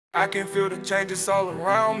I can feel the changes all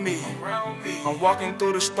around me. I'm walking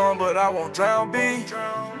through the storm, but I won't drown, B.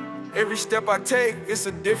 Every step I take, it's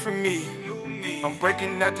a different me. I'm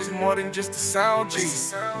breaking out just more than just a sound, G.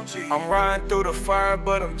 I'm riding through the fire,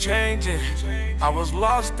 but I'm changing. I was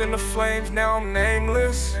lost in the flames, now I'm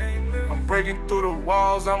nameless. I'm breaking through the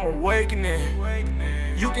walls, I'm awakening.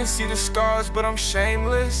 You can see the scars, but I'm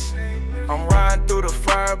shameless. I'm riding through the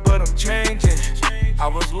fire, but I'm changing. I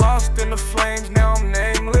was lost in the flames, now I'm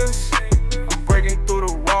nameless. I'm breaking through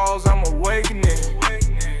the walls, I'm awakening.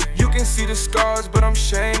 You can see the scars, but I'm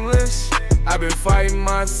shameless. I've been fighting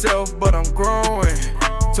myself, but I'm growing.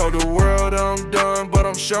 Told the world I'm done, but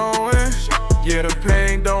I'm showing. Yeah, the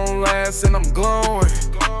pain don't last and I'm glowing.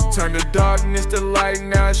 Turn the darkness to light,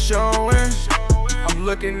 now it's showing. I'm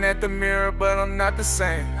looking at the mirror, but I'm not the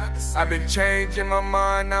same. I've been changing my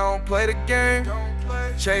mind, I don't play the game.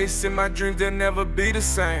 Chasing my dreams, they'll never be the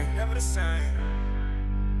same.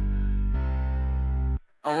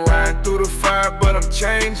 I'm riding through the fire, but I'm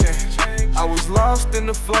changing. I was lost in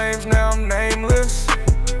the flames, now I'm nameless.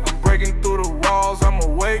 I'm breaking through the walls, I'm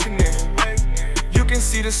awakening. You can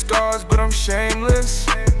see the scars, but I'm shameless.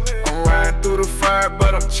 I'm riding through the fire,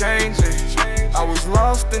 but I'm changing. I was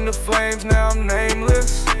lost in the flames, now I'm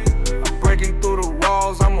nameless. I'm breaking through the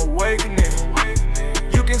walls, I'm awakening.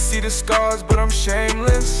 You can see the scars, but I'm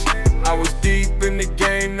shameless. I was deep in the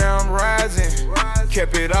game, now I'm rising.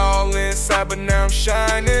 Kept it all inside, but now I'm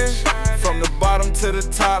shining. From the bottom to the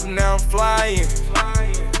top, now I'm flying.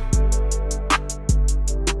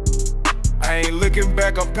 I ain't looking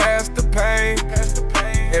back, I'm past the pain.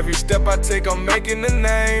 Every step I take, I'm making a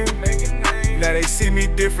name. Now they see me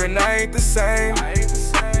different, I ain't the same.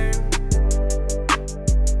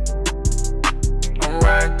 I'm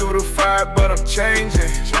riding through the fire, but I'm changing.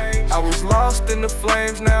 I was lost in the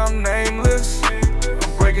flames, now I'm nameless.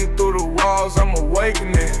 I'm breaking through the walls, I'm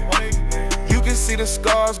awakening. You can see the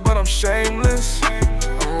scars, but I'm shameless.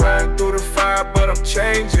 I'm riding through the fire, but I'm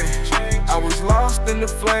changing. I was lost in the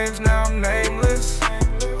flames, now I'm nameless.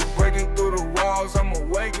 I'm breaking through the walls, I'm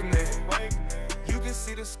awakening. You can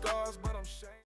see the scars.